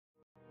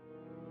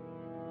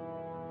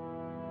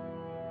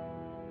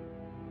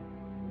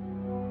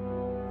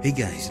Hey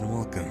guys, and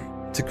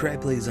welcome to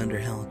Cryplay's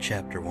Underhell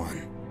Chapter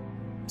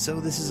 1. So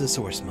this is a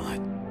source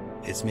mod.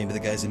 It's made by the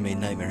guys who made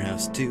Nightmare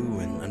House 2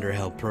 and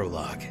Underhell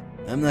Prologue.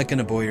 I'm not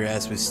gonna bore your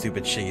ass with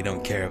stupid shit you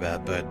don't care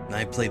about, but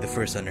I played the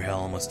first Underhell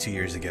almost 2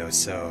 years ago,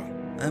 so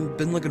I've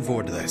been looking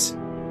forward to this.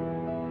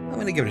 I'm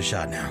gonna give it a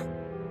shot now.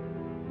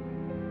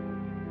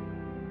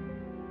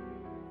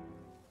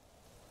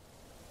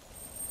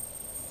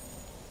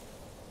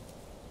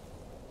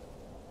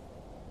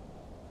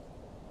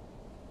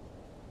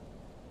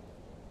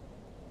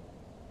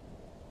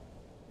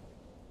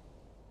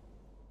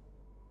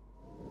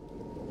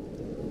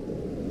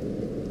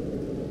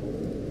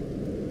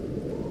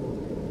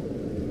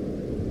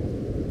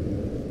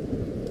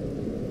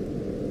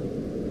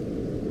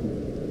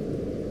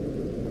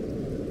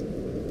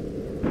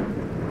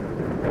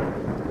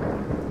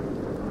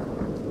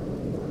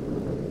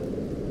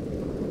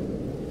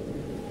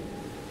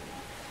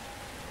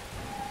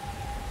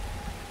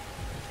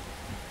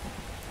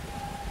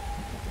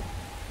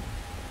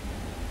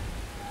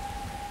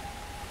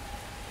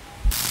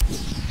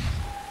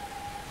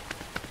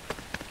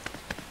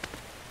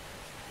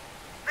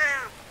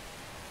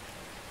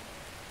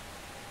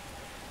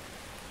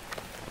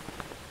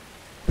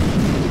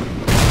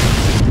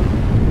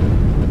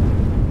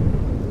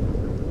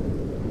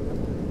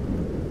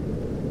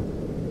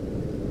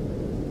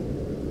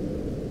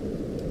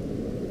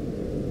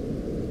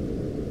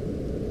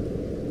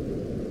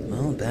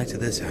 Back to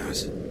this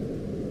house.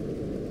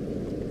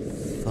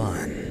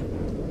 Fun.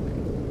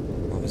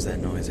 What was that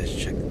noise? I should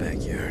check the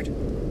backyard.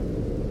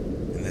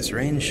 In this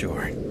rain?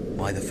 Sure.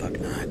 Why the fuck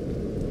not?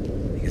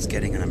 Because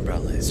getting an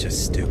umbrella is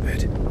just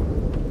stupid.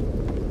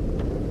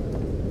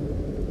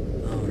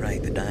 Oh,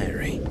 right, the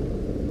diary.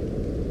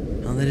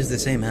 Well, that is the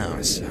same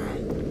house, so...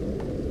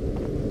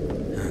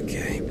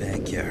 Okay,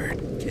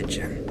 backyard,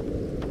 kitchen.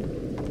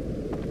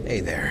 Hey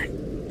there.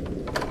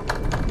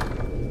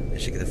 I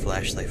should get the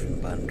flashlight from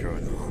the bottom drawer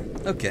in the hall.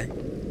 Okay.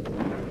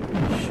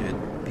 Should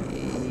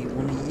be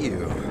one of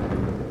you.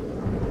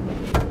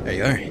 There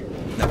you are.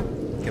 No,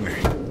 come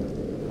here.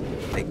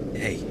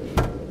 Hey.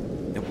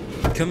 No,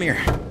 come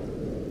here.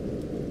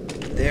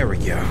 There we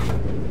go.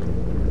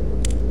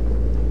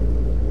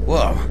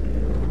 Whoa.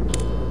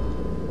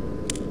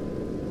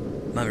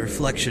 My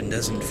reflection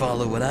doesn't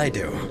follow what I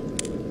do.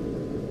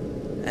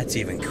 That's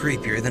even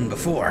creepier than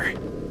before.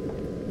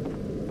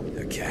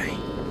 Okay.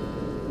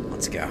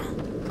 Let's go.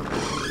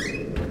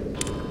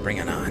 Bring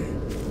it on.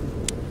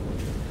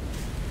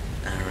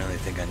 I don't really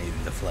think I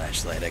needed the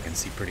flashlight. I can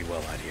see pretty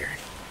well out here.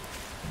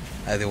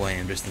 Either way,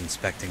 I'm just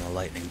inspecting a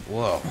lightning...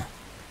 Whoa.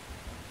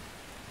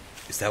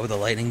 Is that what the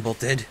lightning bolt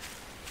did?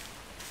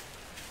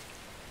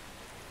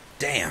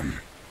 Damn.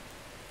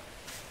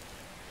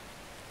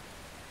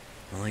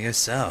 Well, I guess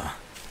so.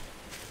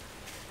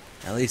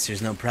 At least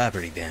there's no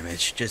property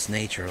damage, just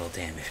natural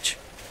damage.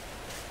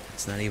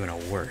 It's not even a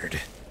word.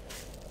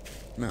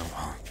 No,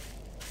 well.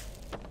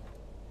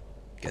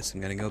 Guess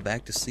I'm gonna go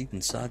back to sleep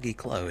in soggy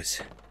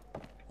clothes.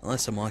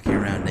 Unless I'm walking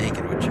around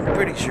naked, which I'm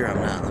pretty sure I'm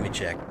not. Let me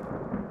check.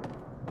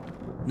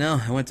 No,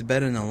 I went to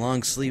bed in a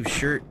long-sleeve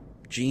shirt,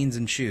 jeans,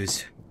 and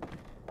shoes.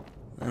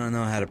 I don't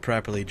know how to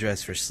properly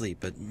dress for sleep,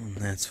 but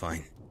that's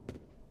fine.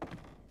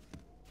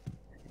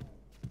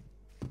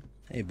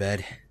 Hey,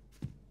 bed.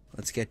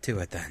 Let's get to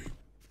it then.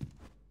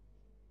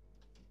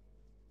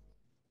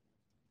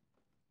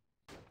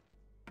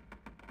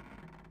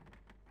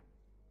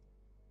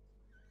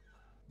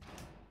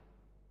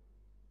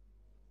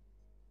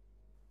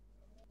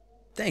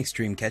 Thanks,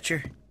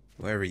 Dreamcatcher.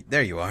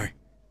 There you are.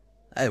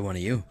 I had one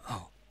of you.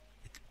 Oh,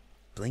 it's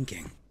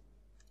blinking.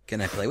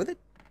 Can I play with it?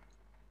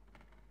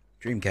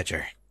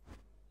 Dreamcatcher.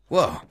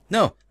 Whoa,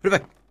 no, put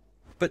it back.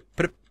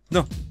 Put it,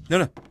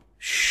 no.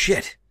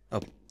 Shit.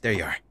 Oh, there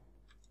you are.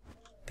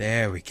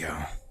 There we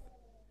go.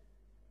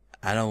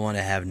 I don't want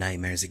to have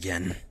nightmares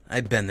again.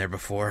 I've been there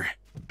before.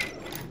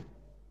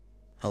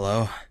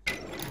 Hello?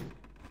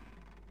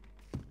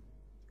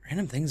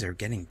 Random things are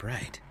getting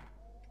bright.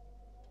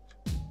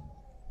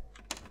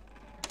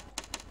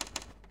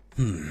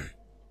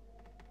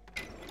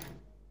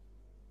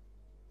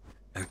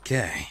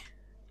 Okay.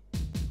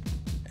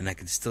 And I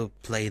can still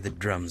play the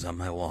drums on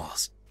my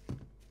walls.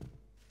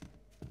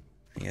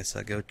 I guess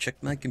I'll go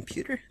check my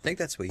computer. I think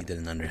that's what you did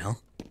in Underhell.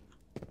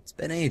 It's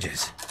been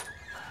ages.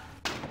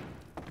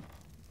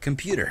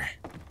 Computer.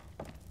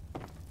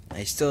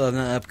 I still have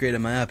not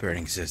upgraded my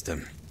operating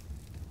system.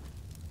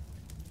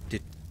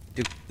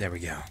 There we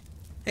go.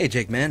 Hey,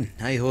 Jake, man.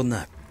 How you holding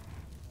up?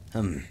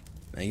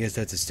 I guess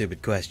that's a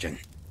stupid question.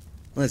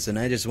 Listen,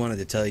 I just wanted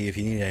to tell you if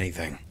you need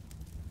anything.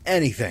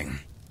 Anything!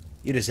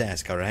 You just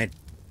ask, alright?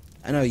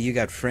 I know you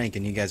got Frank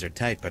and you guys are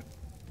tight, but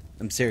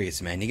I'm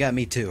serious, man. You got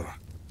me too.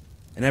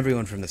 And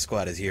everyone from the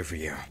squad is here for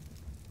you.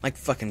 Like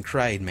fucking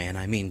cried, man.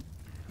 I mean,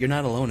 you're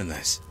not alone in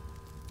this.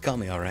 Call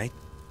me, alright?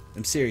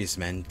 I'm serious,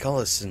 man. Call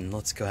us and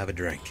let's go have a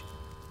drink.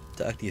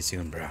 Talk to you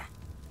soon, bro.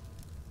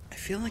 I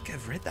feel like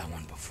I've read that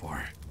one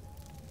before.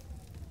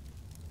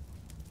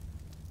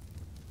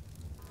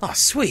 Oh,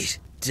 sweet!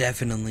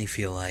 Definitely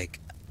feel like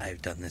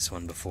I've done this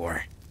one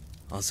before.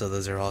 Also,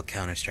 those are all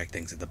Counter-Strike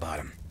things at the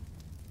bottom.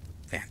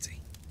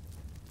 Fancy.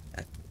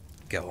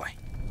 Go away.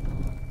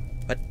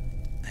 What?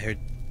 I heard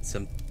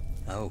some...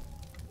 Oh.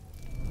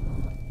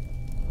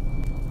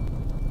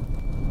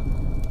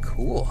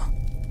 Cool.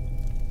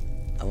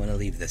 I want to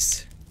leave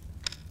this.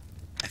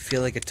 I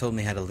feel like it told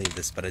me how to leave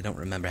this, but I don't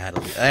remember how to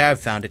leave. I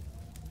found it.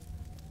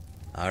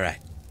 Alright.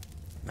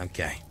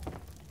 Okay.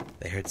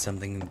 They heard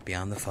something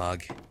beyond the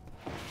fog.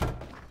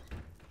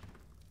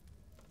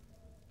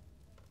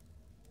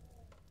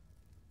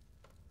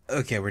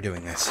 Okay, we're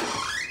doing this.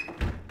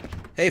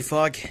 Hey,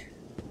 Fog.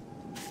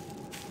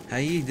 How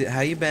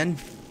you been?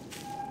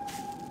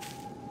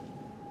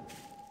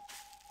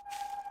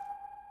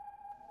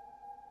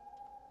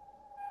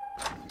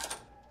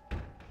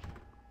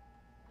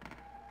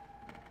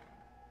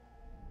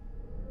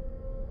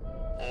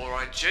 All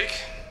right,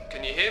 Jake.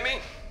 Can you hear me?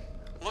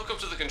 Look up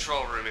to the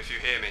control room if you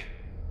hear me.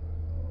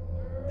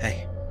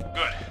 Hey.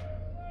 Good.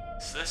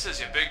 So this is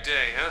your big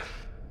day, huh?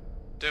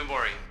 Don't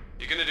worry.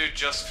 You're gonna do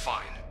just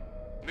fine.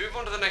 Move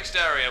on to the next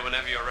area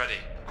whenever you're ready.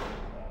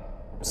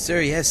 Sir,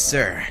 yes,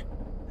 sir.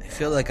 I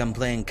feel like I'm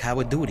playing Call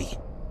of Duty.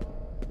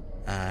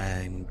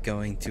 I'm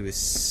going to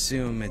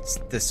assume it's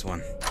this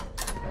one.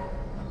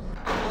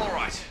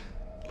 Alright.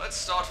 Let's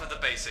start with the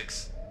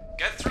basics.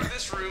 Get through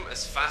this room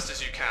as fast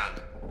as you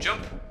can.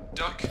 Jump,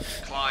 duck,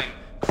 climb,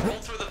 crawl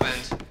through the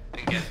vent,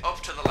 and get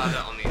up to the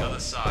ladder on the other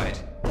side.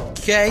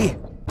 Okay.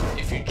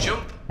 If you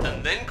jump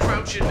and then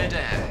crouch in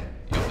midair,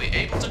 you'll be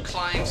able to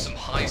climb some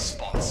high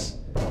spots.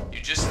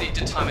 You just need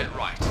to time it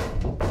right.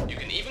 You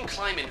can even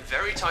climb in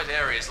very tight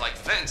areas like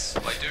vents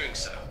by doing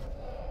so.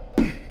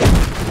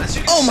 As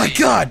you can Oh my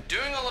see, God!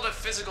 Doing a lot of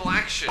physical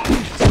action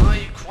can tire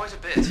you quite a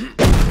bit.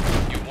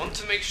 You want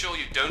to make sure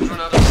you don't run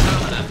out of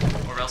stamina,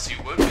 or else you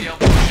won't be able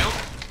to jump,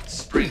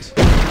 sprint,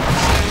 or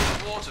stay in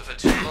the water for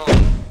too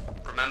long.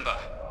 Remember,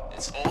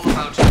 it's all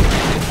about your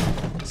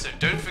breathing, so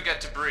don't forget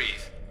to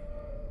breathe.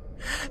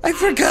 I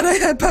forgot I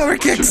had power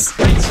kicks!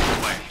 Put your crates in the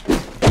way.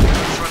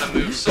 I'm trying to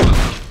move some of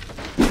them.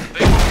 The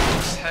big one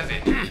looks heavy.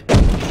 You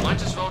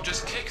might as well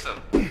just kick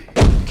them.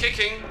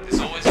 Kicking is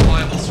always a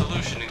viable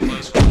solution in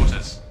close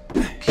quarters.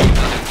 Keep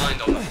that in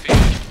mind on the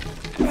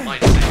field. It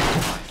might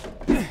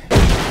save your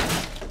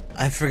life.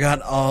 I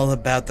forgot all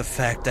about the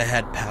fact I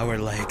had power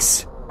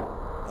legs.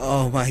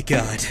 Oh my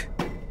God.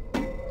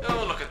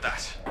 Oh, look at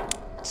that.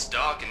 It's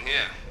dark in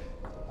here.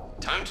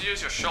 Time to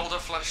use your shoulder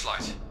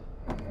flashlight.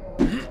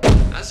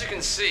 As you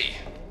can see,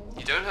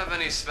 you don't have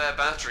any spare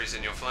batteries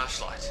in your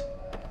flashlight.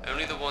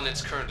 Only the one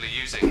it's currently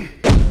using.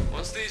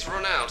 Once these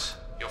run out,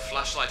 your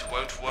flashlight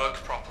won't work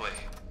properly.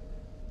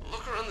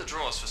 Look around the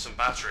drawers for some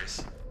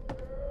batteries.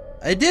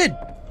 I did.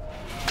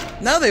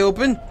 Now they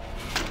open.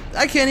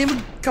 I can't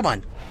even... Come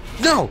on.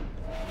 No!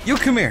 You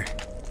come here.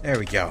 There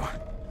we go.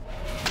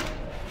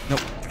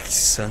 Nope.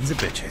 Sons of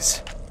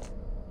bitches.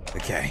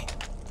 Okay.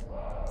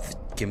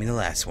 Give me the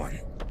last one.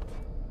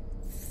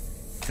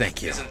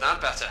 Thank you. Isn't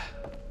that better?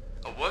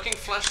 A working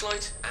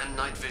flashlight and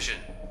night vision.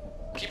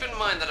 Keep in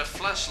mind that a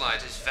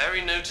flashlight is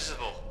very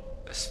noticeable,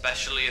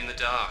 especially in the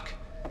dark.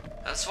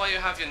 That's why you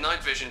have your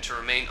night vision to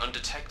remain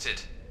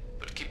undetected.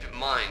 But keep in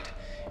mind,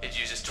 it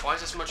uses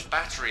twice as much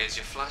battery as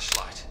your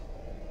flashlight.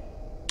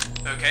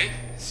 Okay,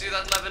 see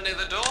that lever near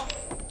the door?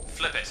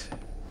 Flip it.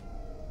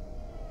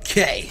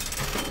 Okay.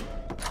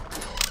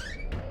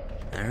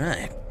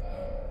 Alright.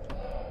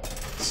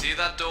 See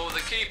that door with a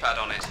keypad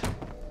on it?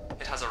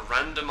 It has a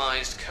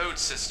randomized code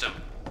system.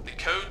 The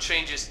code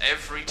changes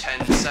every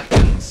 10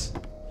 seconds.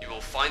 You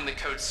will find the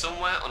code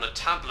somewhere on a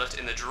tablet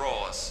in the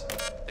drawers.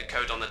 The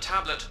code on the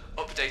tablet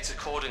updates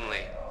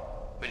accordingly.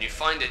 When you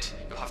find it,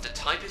 you'll have to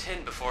type it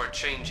in before it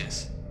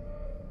changes.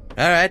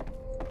 Alright.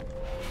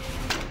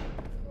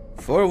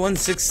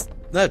 416...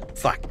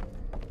 fuck.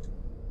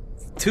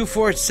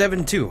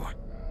 2472.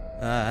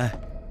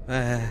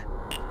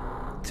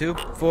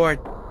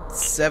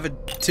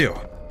 2472.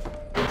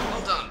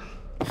 Well done.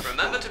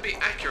 Remember to be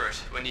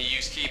accurate when you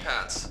use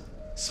keypads.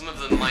 Some of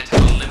them might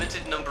have a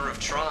limited number of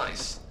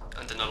tries,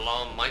 and an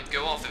alarm might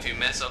go off if you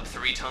mess up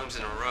 3 times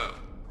in a row.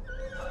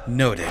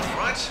 Noted.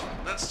 Right,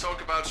 let's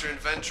talk about your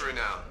inventory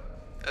now.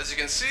 As you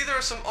can see, there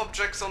are some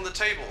objects on the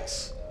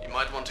tables. You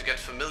might want to get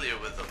familiar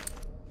with them.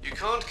 You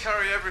can't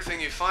carry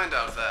everything you find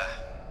out there.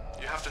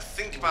 You have to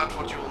think about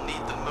what you will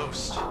need the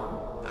most,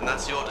 and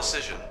that's your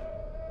decision.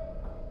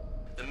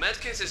 The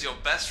medkit is your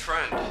best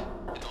friend.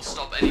 It will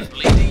stop any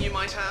bleeding you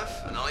might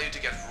have, and allow you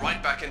to get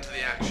right back into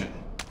the action.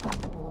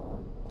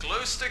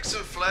 Glow sticks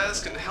and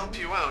flares can help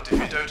you out if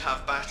you don't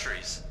have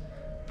batteries.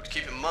 But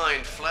keep in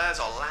mind, flares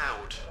are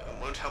loud and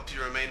won't help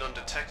you remain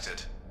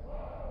undetected.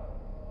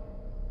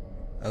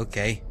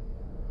 Okay.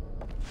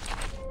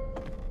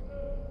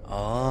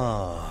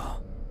 Oh.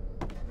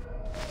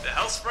 The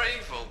health spray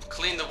will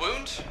clean the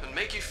wound and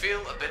make you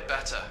feel a bit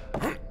better.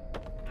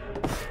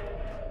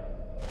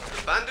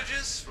 The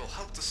bandages will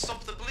help to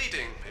stop the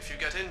bleeding if you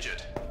get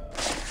injured.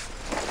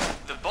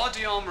 The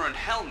body armor and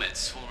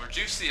helmets will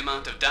reduce the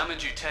amount of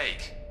damage you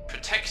take,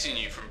 protecting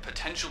you from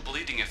potential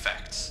bleeding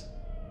effects.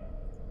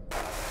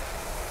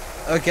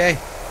 Okay.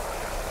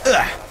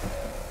 Ugh.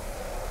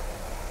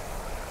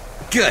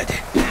 Good.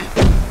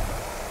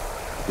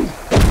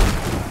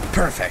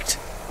 Perfect.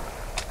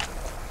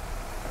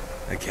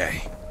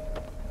 Okay.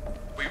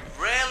 We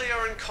rarely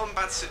are in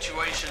combat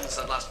situations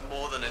that last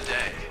more than a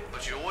day,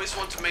 but you always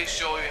want to make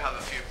sure you have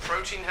a few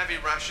protein-heavy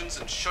rations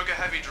and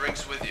sugar-heavy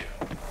drinks with you.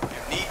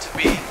 You need to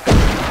be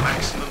at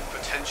maximum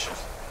potential.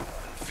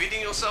 And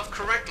feeding yourself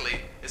correctly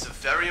is a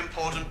very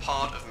important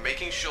part of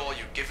making sure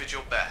you give it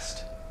your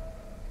best.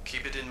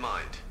 Keep it in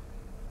mind.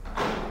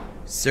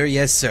 Sir,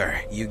 yes,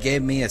 sir. You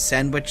gave me a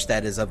sandwich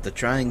that is of the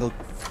triangle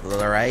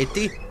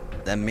variety.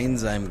 That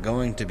means I'm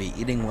going to be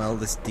eating well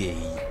this day.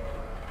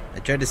 I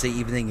tried to say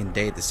evening and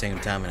day at the same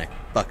time and I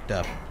fucked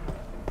up.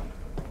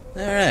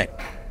 Alright.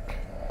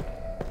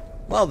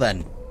 Well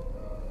then.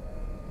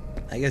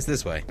 I guess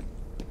this way.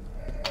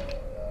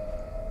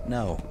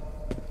 No.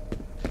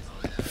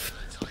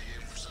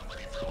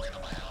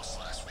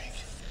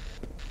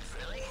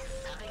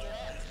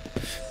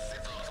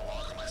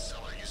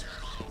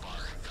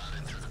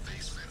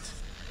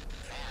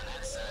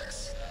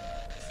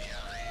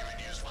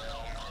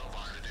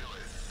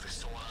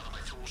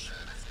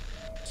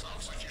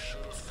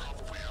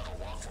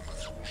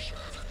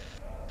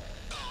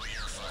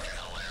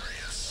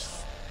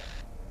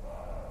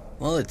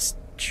 Well, it's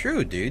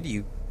true, dude.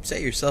 You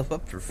set yourself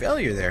up for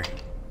failure there.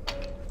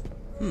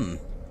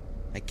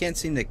 I can't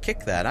seem to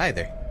kick that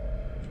either.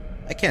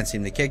 I can't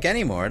seem to kick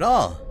anymore at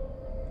all.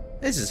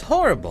 This is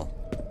horrible.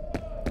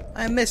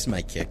 I miss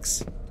my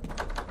kicks.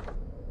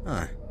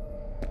 Huh.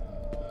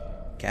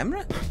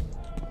 Camera?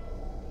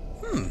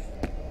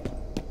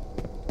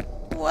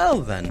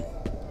 Well then.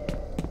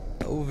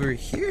 Over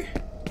here?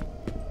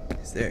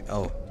 Is there...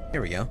 Oh,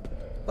 here we go.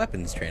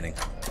 Weapons training.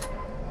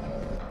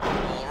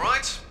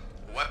 Alright.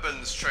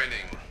 Weapons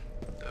training.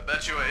 I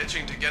bet you are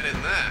itching to get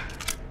in there.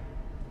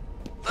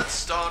 Let's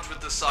start with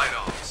the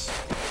sidearms.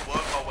 We'll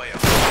work our way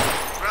up.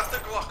 Grab the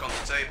Glock on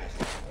the table.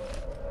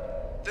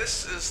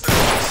 This is the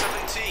Glock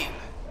 17.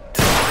 It's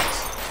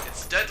light,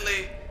 it's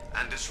deadly,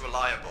 and it's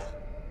reliable.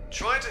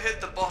 Try to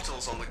hit the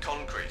bottles on the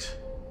concrete.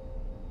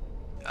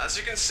 As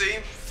you can see,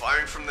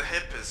 firing from the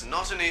hip is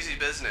not an easy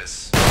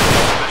business,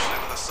 especially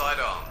with a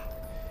sidearm.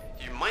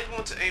 You might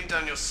want to aim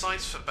down your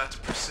sights for better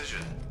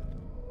precision.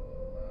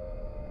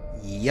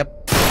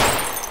 Yep.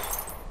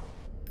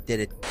 Did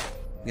it.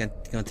 I'm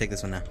gonna take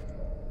this one now.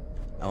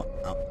 Oh,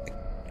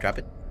 drop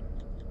it.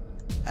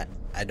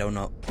 I don't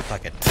know.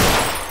 Fuck it.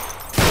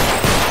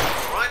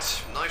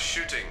 Right, nice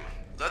shooting.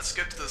 Let's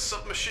get to the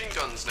submachine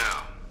guns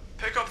now.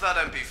 Pick up that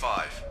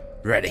MP5.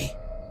 Ready.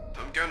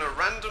 I'm going to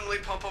randomly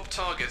pop up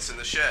targets in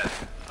the shed.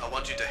 I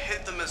want you to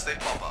hit them as they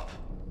pop up.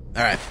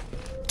 Alright.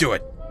 Do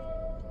it.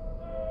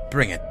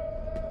 Bring it.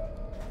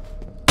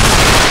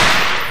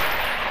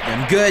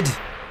 I'm good.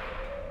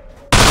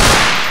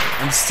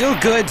 I'm still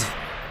good.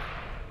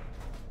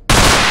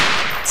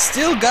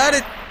 Still got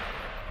it.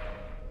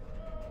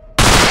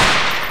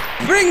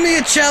 Bring me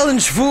a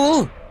challenge,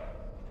 fool!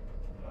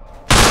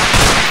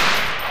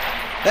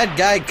 That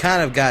guy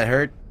kind of got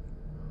hurt.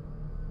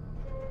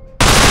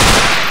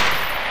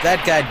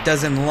 That guy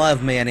doesn't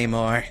love me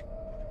anymore.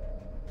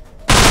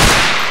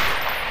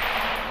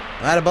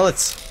 I'm out of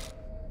bullets.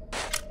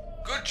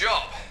 Good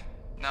job.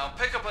 Now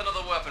pick up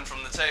another weapon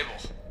from the table.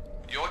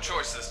 Your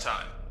choice this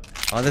time.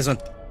 Oh, this one.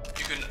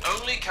 You can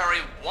only carry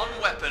one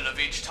weapon of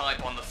each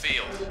type on the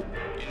field.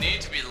 You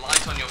need to be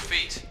light on your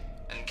feet,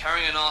 and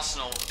carrying an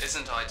arsenal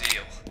isn't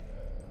ideal.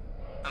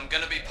 I'm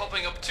gonna be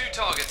popping up 2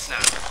 targets now.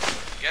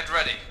 Get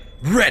ready.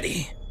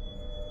 Ready.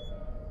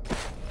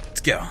 Let's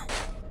go.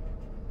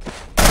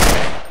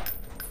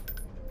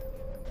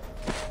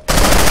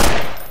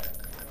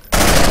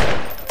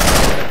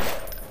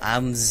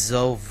 I'm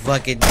so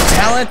fucking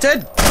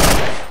talented.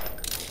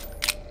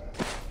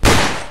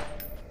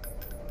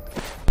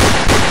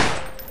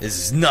 This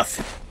is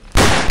nothing.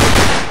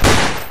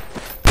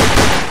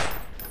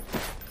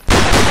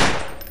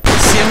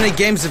 See how many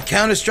games of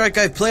Counter-Strike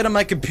I've played on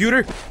my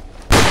computer?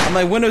 On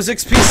my Windows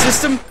XP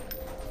system?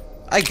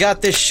 I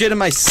got this shit in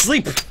my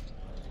sleep.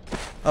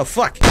 Oh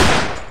fuck.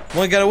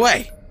 One got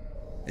away.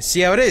 Let's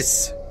see how it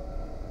is.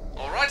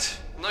 Alright,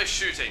 nice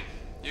shooting.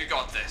 You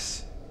got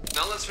this.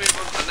 Now let's move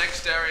on to the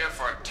next area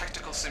for a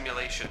tactical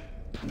simulation.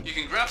 You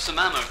can grab some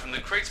ammo from the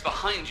crates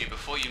behind you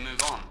before you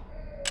move on.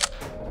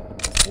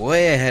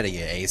 Way ahead of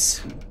you,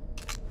 Ace.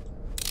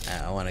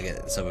 I want to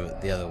get some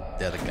of the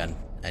other gun.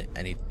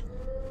 I need.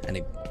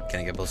 Can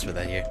I get bullets with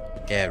that here?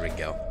 There we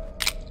go.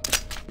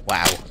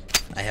 Wow,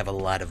 I have a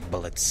lot of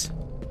bullets.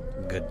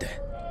 Good.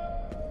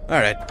 All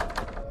right.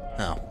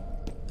 Oh,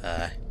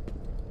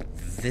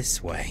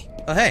 this way.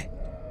 Oh hey.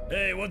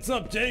 Hey, what's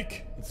up,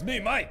 Jake? It's me,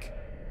 Mike.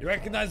 You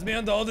recognize me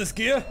under all this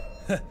gear?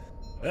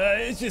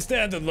 It's your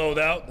standard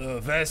loadout.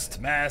 Vest,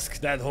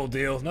 mask, that whole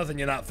deal. Nothing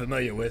you're not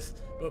familiar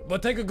with.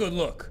 But take a good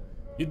look.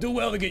 You do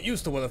well to get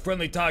used to what a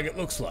friendly target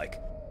looks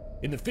like.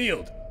 In the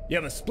field, you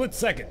have a split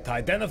second to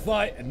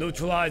identify and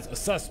neutralize a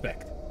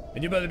suspect.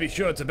 And you better be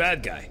sure it's a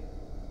bad guy.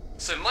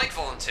 So Mike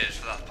volunteered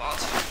for that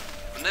part.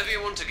 Whenever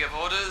you want to give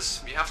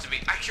orders, you have to be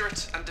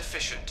accurate and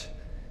efficient.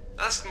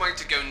 Ask Mike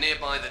to go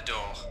nearby the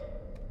door.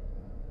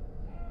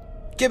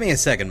 Give me a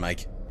second,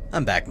 Mike.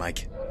 I'm back,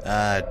 Mike.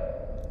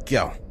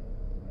 Go.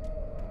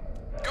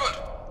 Good.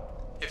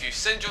 If you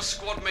send your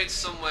squad mates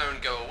somewhere and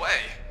go away,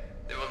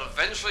 they will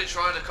eventually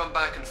try to come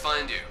back and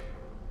find you.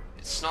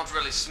 It's not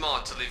really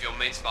smart to leave your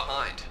mates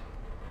behind.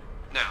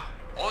 Now,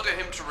 order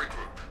him to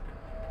regroup.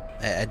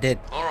 I did.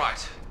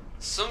 Alright.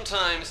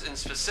 Sometimes, in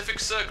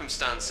specific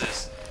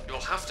circumstances, you'll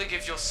have to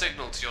give your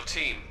signal to your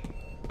team.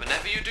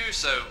 Whenever you do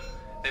so,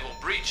 they will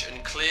breach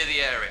and clear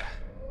the area.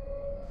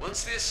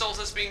 Once the assault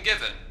has been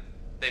given,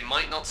 they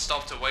might not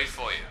stop to wait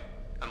for you,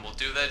 and will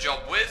do their job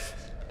with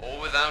or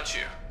without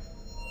you.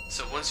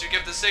 So once you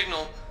give the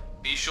signal,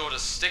 be sure to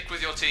stick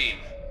with your team.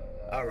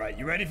 Alright,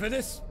 you ready for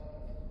this?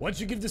 Once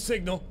you give the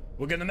signal,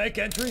 we're gonna make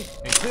entry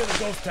and clear the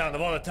ghost town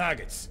of all the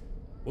targets.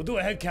 We'll do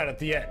a head count at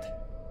the end.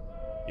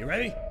 You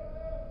ready?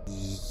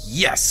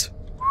 Yes.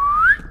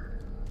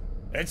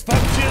 Let's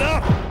fuck shit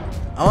up!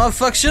 I wanna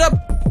fuck shit up.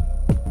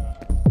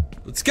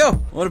 Let's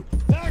go. I wanna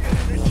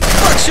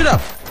fuck shit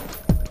up.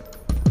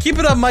 Keep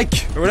it up,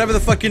 Mike, or whatever the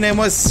fuck your name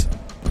was.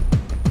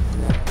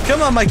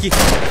 Come on, Mikey.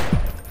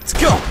 Let's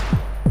go.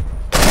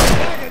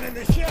 Target in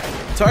the shed!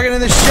 Target in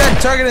the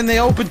shed. Target in the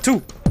open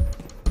too.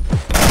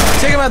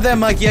 Take him out there,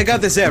 Mikey. I got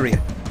this area.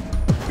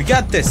 We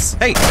got this.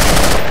 Hey,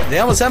 they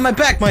almost had my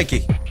back,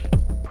 Mikey.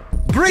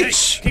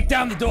 Breach. Hey, kick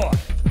down the door.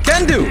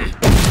 Can do.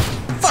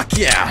 Fuck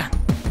yeah.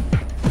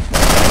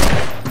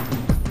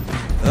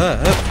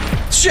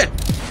 Shit.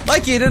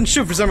 Mikey didn't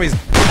shoot for some reason.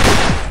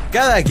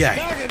 Got that guy.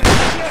 Target in the shed!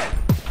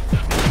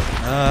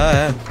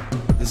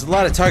 There's a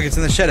lot of targets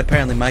in the shed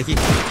apparently, Mikey.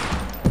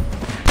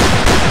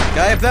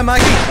 Guy up there,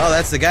 Mikey? Oh,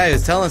 that's the guy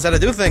who's telling us how to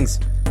do things.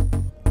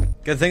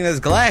 Good thing there's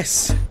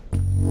glass.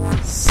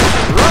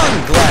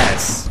 Strong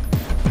glass.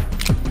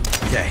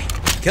 Okay.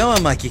 Come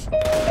on, Mikey.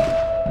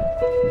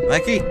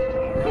 Mikey?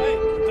 Alright,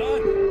 we're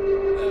done.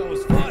 That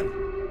was fun.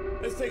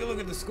 Let's take a look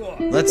at the score.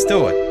 Let's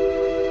do it.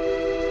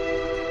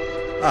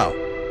 Oh.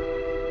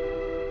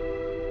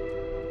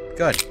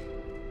 Good.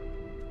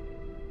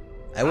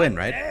 I win,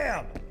 right?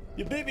 Damn!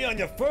 You beat me on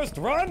your first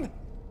run?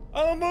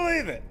 I don't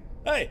believe it.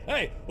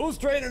 Hey, who's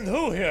training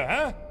who here,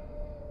 huh?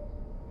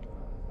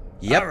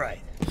 Yep.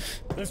 Alright,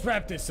 let's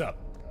wrap this up.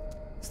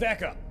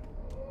 Stack up.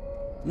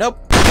 Nope.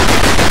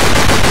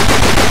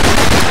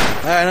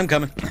 Alright, I'm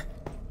coming.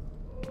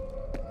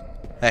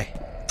 Hey.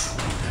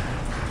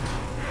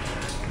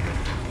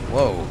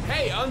 Whoa.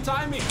 Hey,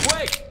 untie me,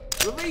 quick!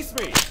 Release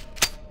me!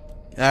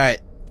 Alright.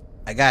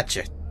 I got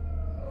you.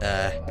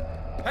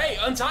 Hey,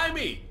 untie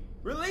me!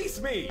 Release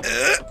me!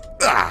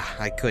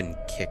 I couldn't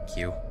kick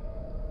you.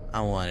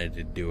 I wanted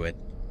to do it.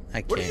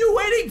 I can't. What are you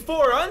waiting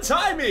for?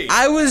 Untie me!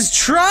 I was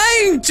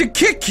trying to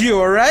kick you,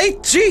 alright?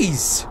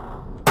 Jeez.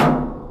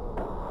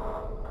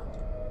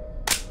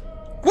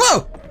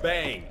 Whoa!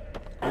 Bang!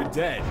 You're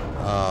dead.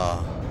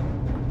 Oh.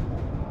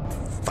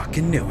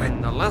 Fucking knew it.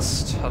 And the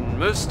last and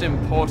most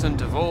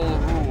important of all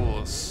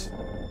rules.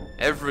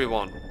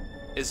 Everyone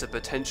is a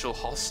potential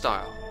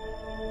hostile.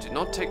 Do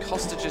not take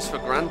hostages for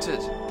granted.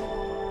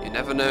 You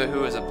never know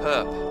who is a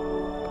perp.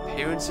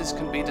 Appearances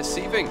can be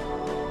deceiving.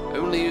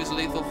 Only use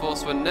lethal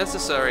force when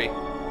necessary,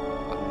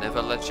 but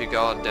never let your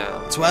guard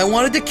down. That's why I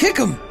wanted to kick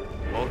him.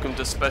 Welcome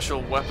to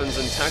Special Weapons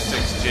and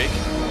Tactics, Jake.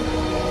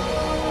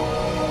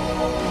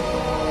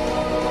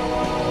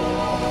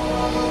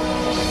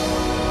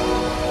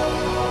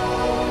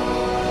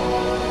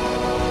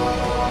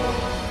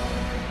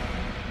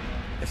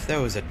 If there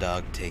was a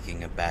dog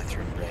taking a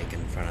bathroom break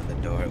in front of the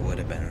door, it would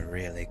have been a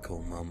really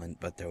cool moment,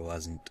 but there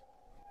wasn't.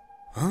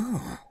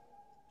 Oh.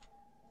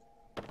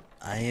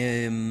 I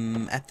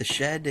am at the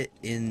shed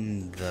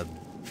in the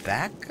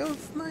back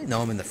of my... No,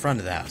 I'm in the front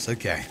of the house,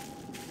 okay.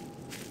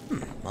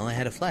 Well, I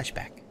had a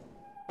flashback.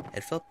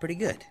 It felt pretty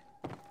good.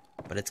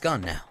 But it's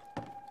gone now.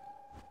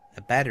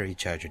 A battery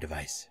charger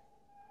device.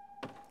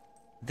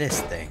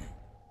 This thing.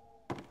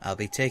 I'll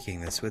be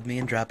taking this with me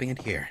and dropping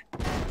it here.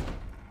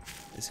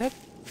 Is that...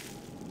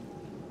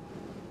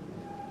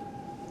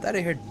 Thought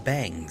I heard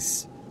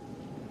bangs.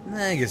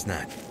 Nah, I guess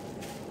not.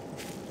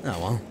 Oh,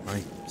 well,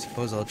 I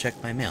suppose I'll check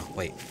my mail.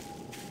 Wait.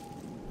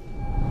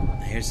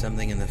 I hear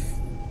something in the...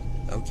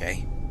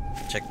 Okay.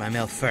 Check my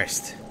mail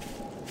first.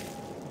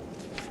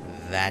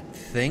 That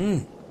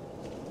thing?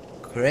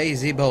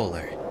 Crazy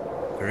bowler.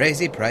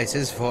 Crazy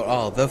prices for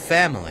all the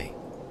family.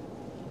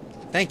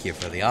 Thank you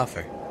for the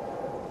offer.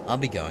 I'll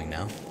be going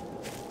now.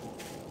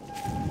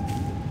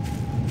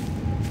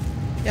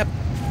 Yep.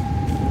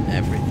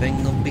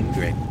 Everything will be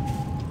great.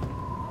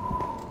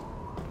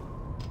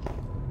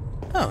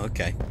 Oh,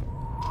 okay.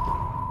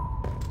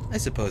 I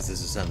suppose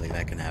this is something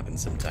that can happen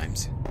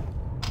sometimes.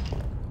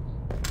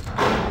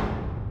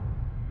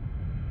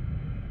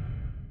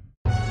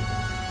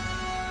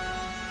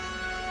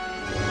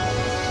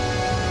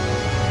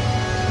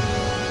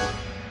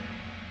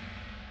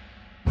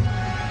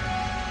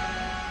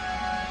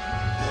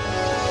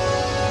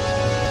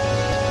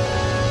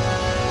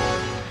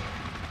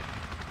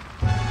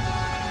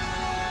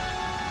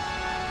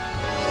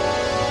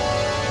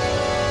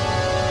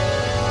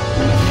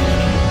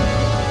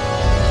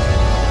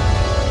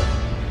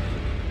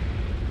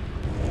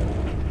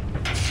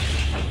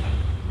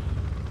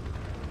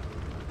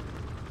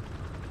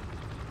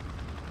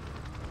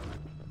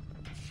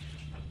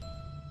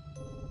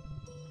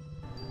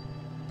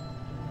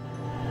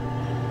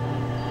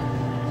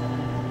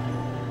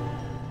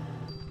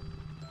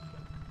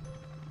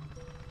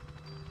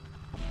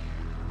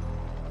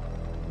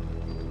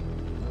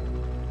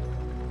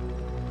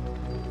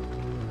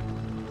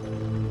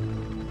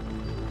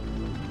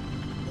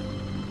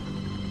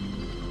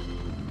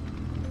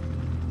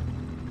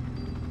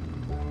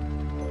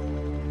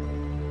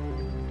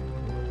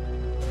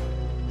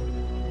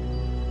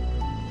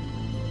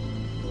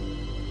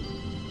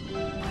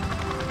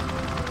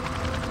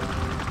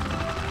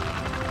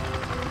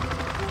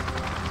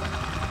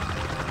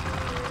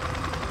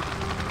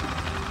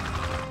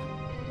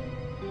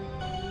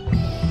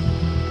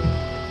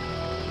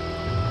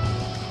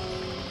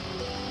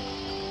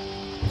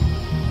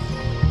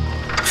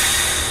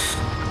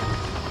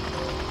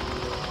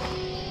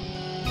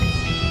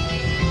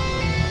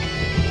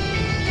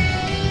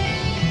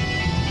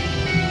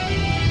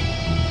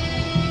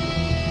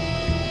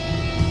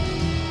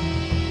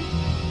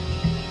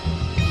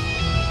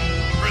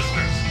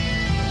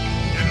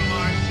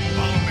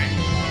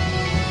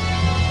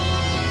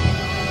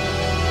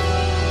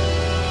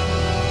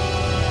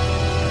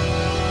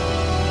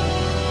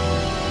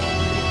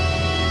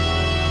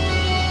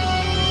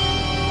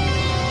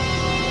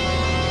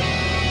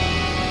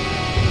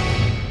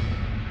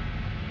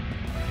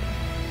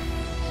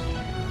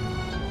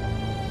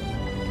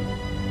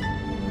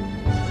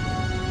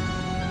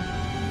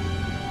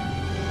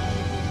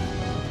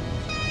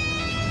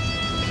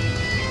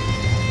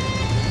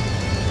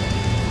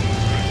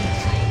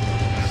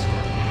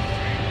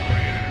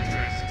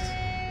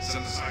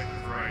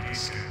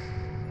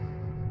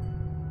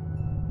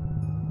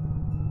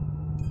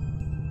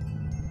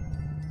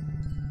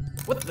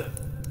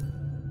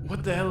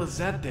 What the hell is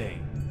that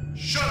thing?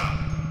 Shut up!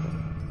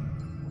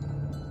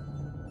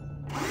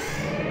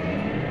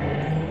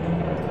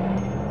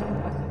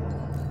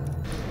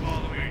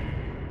 Follow me.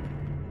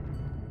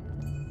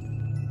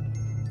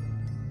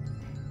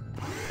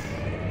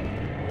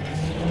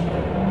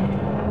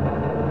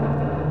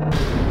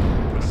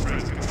 West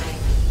transit control.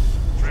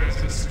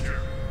 Transit is secure.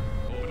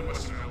 Open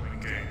western opening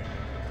gate.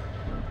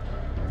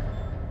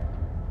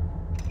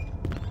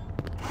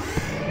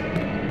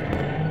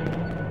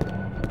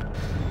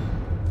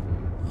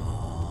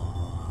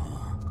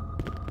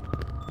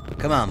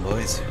 Come on,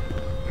 boys.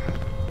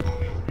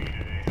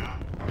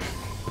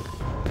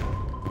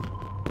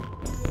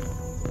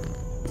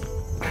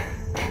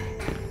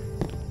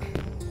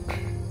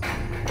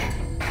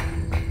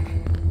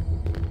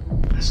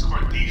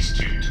 Escort these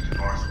two to the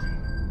north.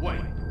 Wait,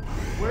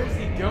 where's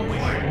he going? What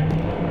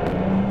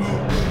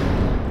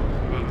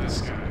About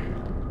this guy.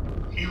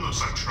 He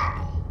looks like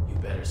trouble. You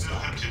better Move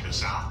stop. him to the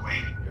south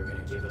wing. You're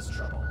gonna give us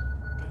trouble.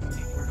 But you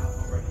think we're not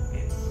already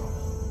in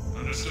trouble?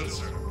 Understood,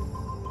 sir.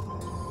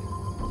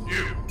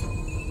 You,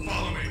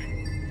 follow me.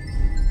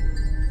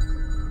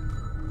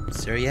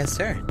 Sir, yes,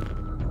 sir.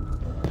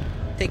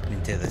 Take me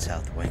to the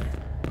south wing.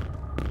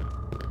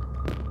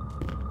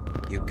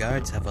 You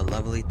guards have a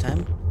lovely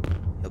time.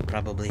 You'll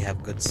probably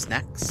have good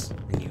snacks,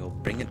 and you'll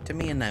bring it to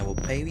me, and I will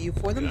pay you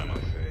for them,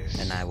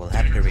 and I will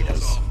have Take your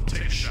clothes Doritos. off,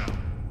 take a shower.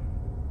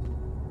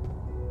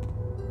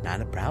 Not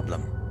a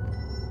problem.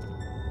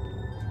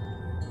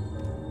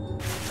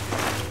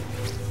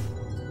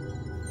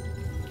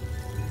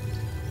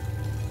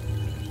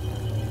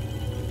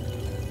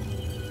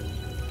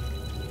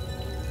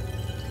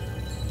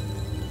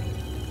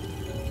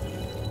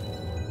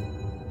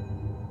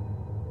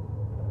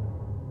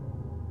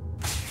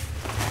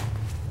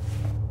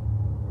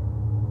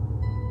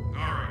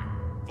 Alright,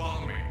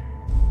 follow me.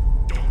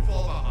 Don't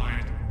fall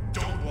behind,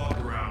 don't walk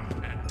around,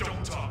 and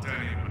don't talk to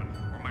anyone,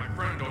 or my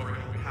friend over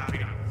here will be happy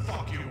to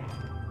fuck you up.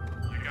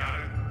 You got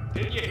it?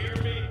 Did you hear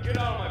me? Get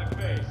out of my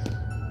face!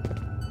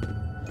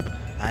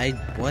 I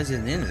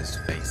wasn't in his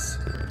face.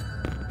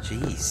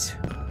 Jeez.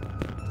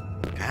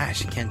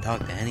 Gosh, I can't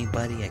talk to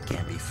anybody. I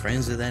can't be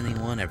friends with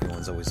anyone.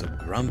 Everyone's always so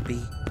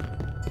grumpy.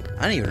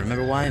 I don't even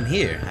remember why I'm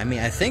here. I mean,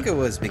 I think it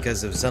was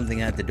because of something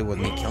that had to do with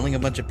me killing a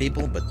bunch of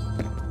people, but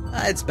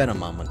it's been a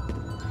moment.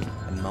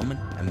 A moment?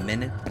 A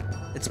minute?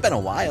 It's been a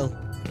while.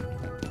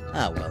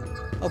 Ah, well.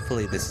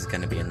 Hopefully this is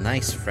gonna be a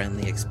nice,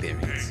 friendly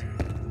experience.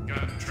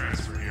 Got a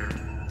transfer here.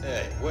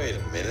 Hey, wait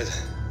a minute.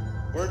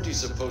 Weren't you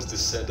supposed to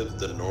send it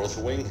to the north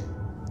wing?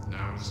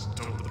 Now I was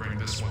told to bring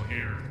this one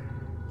here.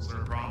 Is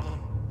there a problem?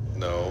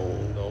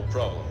 No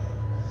problem.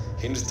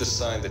 He needs to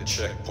sign the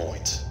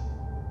checkpoint.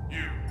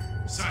 You,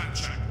 sign the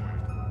checkpoint.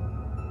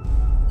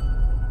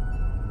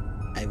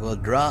 I will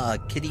draw a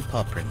kitty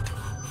paw print.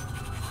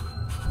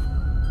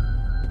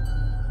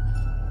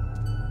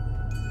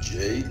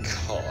 J.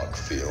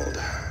 Cogfield.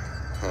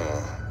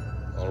 Huh.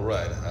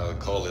 Alright, I'll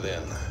call it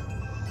in.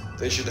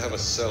 They should have a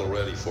cell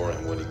ready for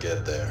him when you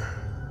get there.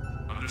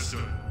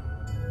 Understood.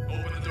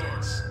 Open the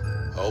doors.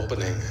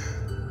 Opening.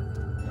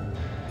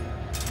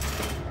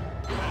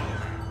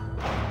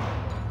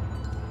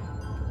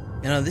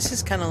 You know, this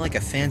is kind of like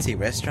a fancy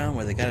restaurant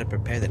where they gotta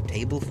prepare the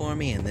table for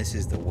me, and this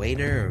is the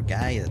waiter or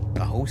guy,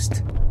 the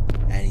host,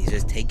 and he's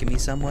just taking me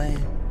somewhere,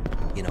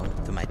 you know,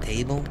 to my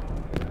table.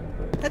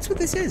 That's what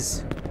this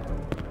is.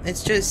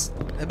 It's just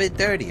a bit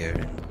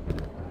dirtier,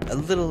 a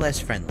little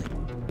less friendly.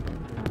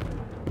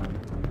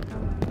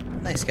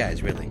 Nice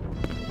guys, really.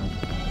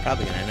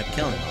 Probably gonna end up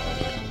killing all of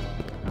them.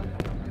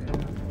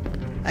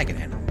 I can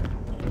handle it.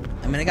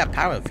 I mean, I got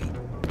power feet.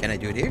 Can I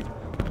do it here?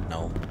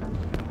 No.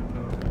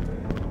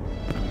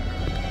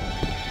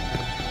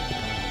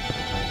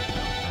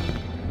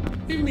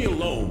 Leave me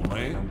alone,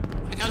 man.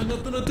 I got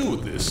nothing to do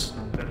with this.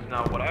 That's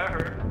not what I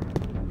heard.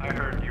 I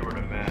heard you were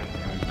the man.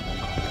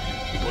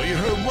 Well, you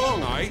heard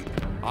wrong, I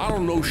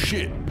don't know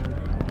shit.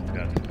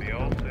 That's what we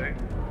all say.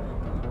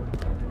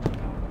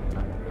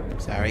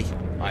 Sorry.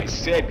 I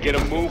said get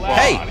a move on.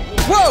 Hey!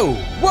 Whoa!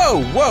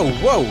 Whoa! Whoa!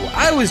 Whoa!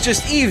 I was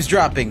just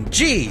eavesdropping.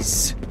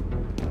 Jeez!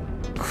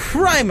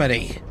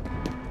 Criminy!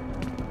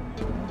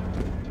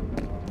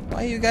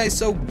 Why are you guys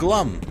so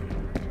glum?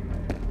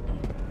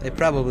 They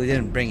probably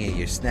didn't bring you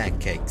your snack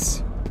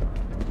cakes.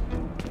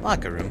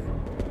 Locker room.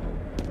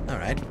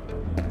 Alright.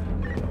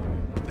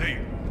 Hey,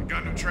 I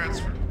got no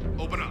transfer.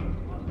 Open up.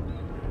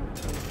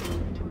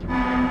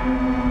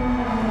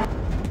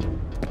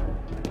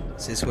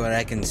 Is this where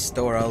I can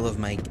store all of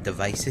my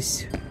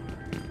devices?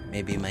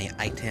 Maybe my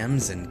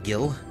items and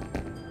gil?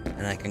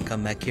 And I can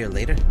come back here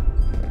later?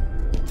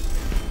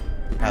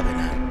 Probably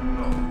not.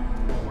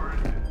 Where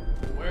is it?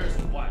 Where's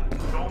what?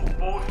 Don't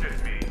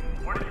bullshit me.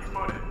 Where did you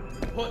put it?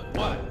 Put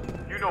what?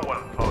 You know what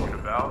I'm talking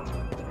about.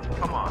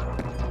 Come on.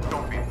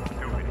 Don't be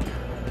stupid here.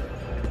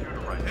 Do the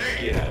right thing.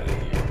 Hey! Get out of here.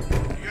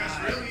 You guys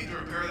really need to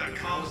repair that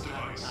comms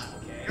device.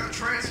 You got a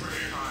transfer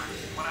here.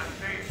 When I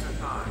say it's the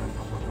time,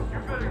 you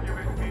better give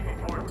it to me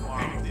before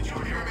tomorrow. Hey, did you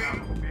hear me?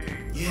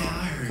 Yeah, I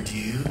heard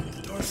you.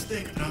 The door's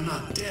thick, but I'm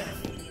not deaf.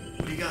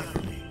 What do you got for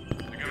me?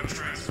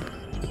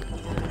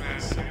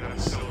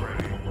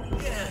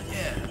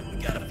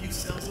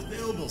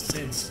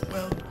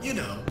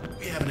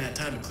 We haven't had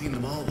time to clean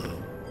them all, though.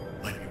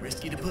 Might be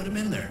risky to put them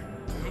in there.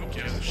 Who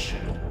gives a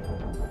shit?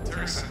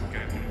 Terry said we'll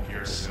get new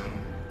gear soon.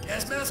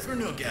 Gas mask or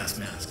no gas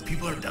mask?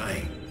 People are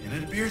dying, and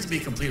it appears to be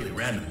completely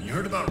random. You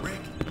heard about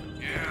Rick?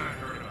 Yeah, I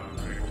heard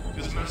about Rick.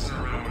 Just messing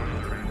around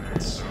with other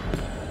inmates, so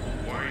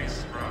why are you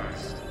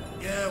surprised?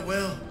 Yeah,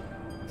 well,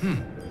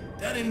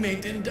 that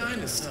inmate didn't die in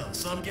his cell,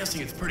 so I'm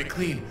guessing it's pretty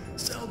clean.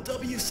 Cell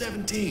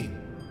W17.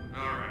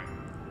 Alright,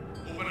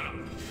 open up.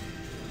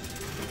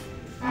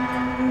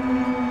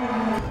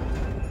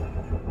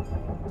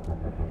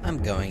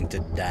 I'm going to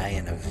die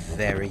in a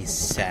very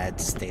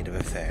sad state of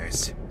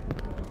affairs.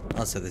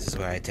 Also, this is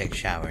where I take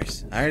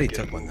showers. I already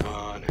took one,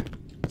 though.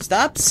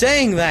 Stop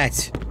saying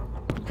that!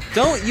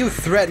 Don't you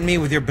threaten me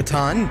with your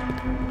baton!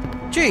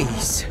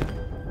 Jeez.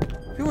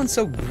 Everyone's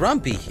so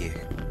grumpy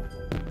here.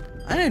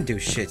 I didn't do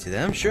shit to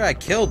them. Sure, I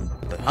killed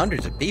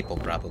hundreds of people,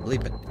 probably,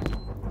 but,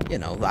 you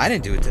know, I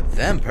didn't do it to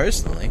them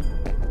personally.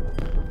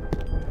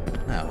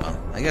 Oh, well,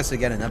 I guess I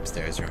get an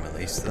upstairs room at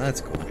least, so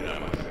that's cool.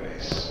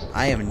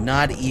 I am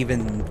not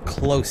even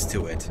close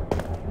to it.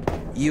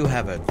 You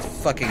have a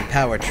fucking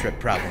power trip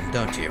problem,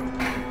 don't you?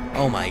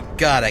 Oh my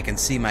god, I can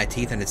see my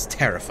teeth and it's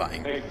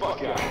terrifying. Hey,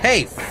 fuck you!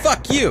 Hey,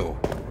 fuck you!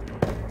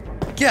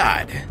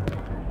 God!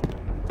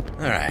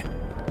 Alright.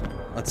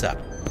 What's up?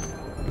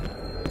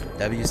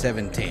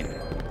 W17. I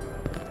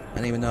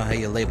don't even know how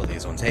you label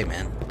these ones. Hey,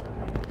 man.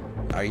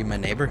 Are you my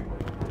neighbor?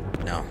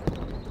 No.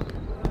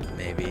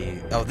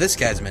 Maybe... Oh, this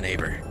guy's my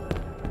neighbor.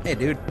 Hey,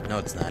 dude. No,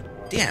 it's not.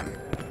 Damn.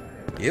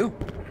 You?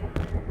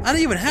 I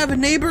don't even have a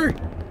neighbor?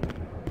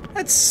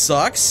 That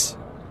sucks.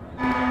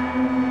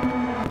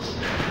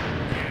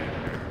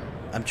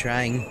 I'm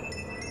trying.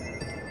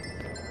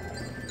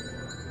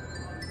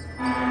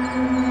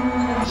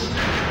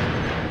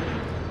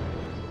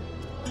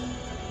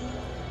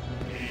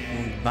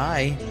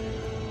 Bye.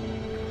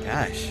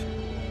 Gosh.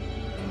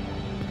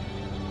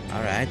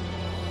 Alright.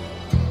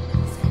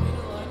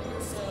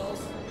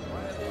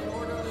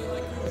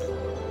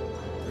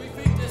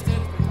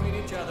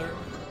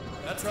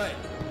 That's right.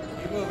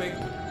 Keep moving.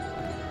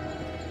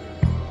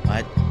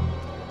 What?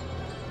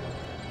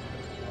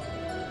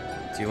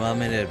 Do you want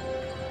me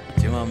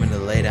to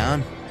lay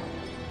down?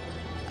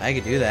 I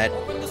could do that.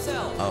 Open the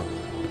cell. Oh.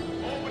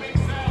 Opening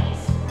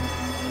cells!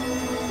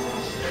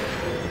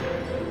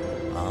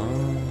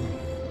 Oh.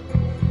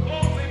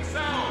 Closing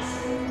cells!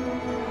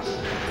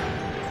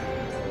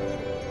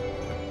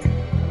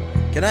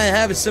 Can I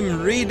have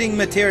some reading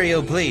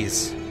material,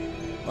 please?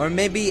 Or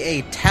maybe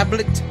a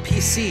tablet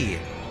PC?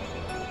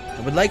 I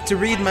would like to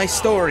read my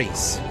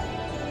stories.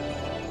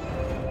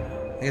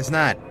 I guess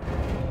not.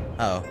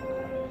 Oh.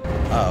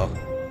 Oh.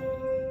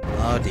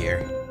 Oh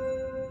dear.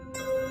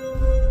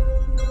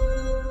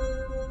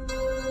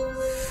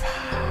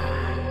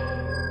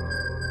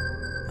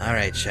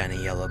 Alright,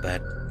 shiny yellow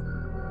bed.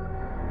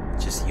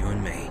 Just you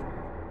and me.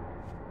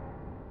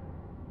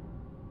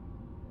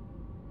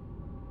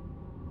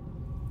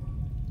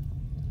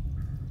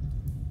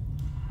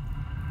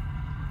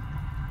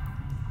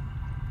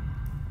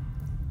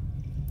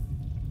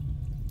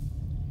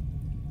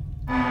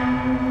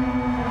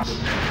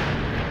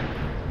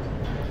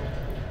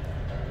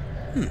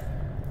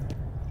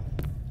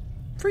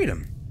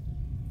 Freedom.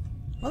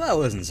 Well, that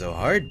wasn't so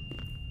hard.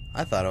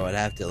 I thought I would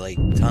have to, like,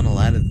 tunnel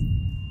out of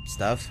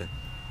stuff and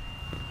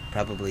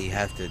probably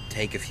have to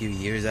take a few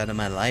years out of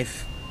my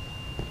life.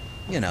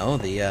 You know,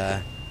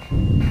 the,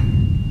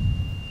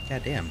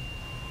 Goddamn.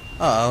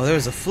 Uh-oh, there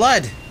was a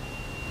flood!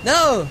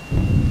 No!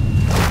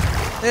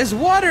 There's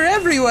water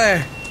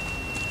everywhere!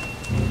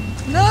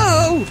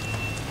 No!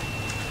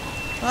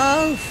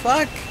 Oh,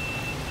 fuck.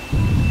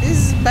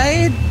 This is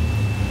bad.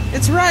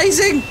 It's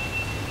rising!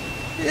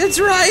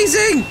 It's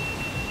rising!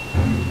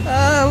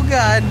 Oh,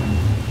 God.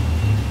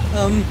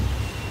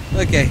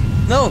 Okay.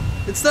 No,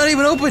 it's not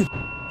even open!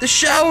 The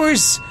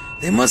showers!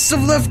 They must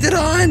have left it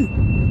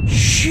on!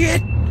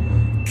 Shit!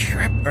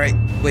 Crap. Alright,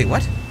 wait,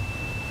 what?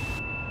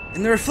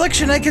 In the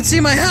reflection, I can see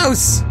my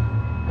house!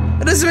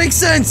 That doesn't make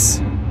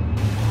sense!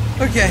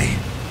 Okay.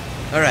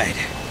 Alright.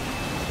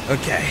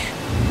 Okay.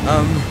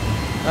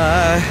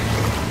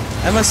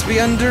 I must be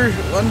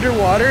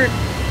underwater,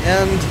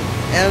 and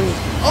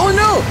oh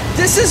no!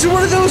 This is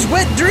one of those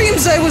wet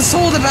dreams I was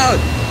told about!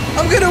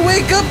 I'm gonna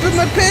wake up and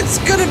my pants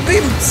gonna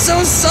be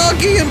so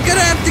soggy I'm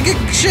gonna have to get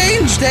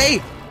changed,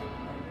 hey!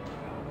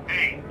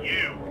 Hey,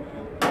 you.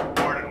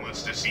 Warden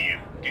wants to see you.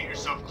 Get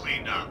yourself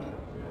cleaned up.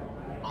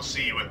 I'll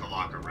see you at the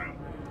locker room.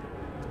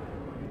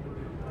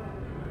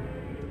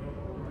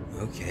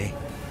 Okay.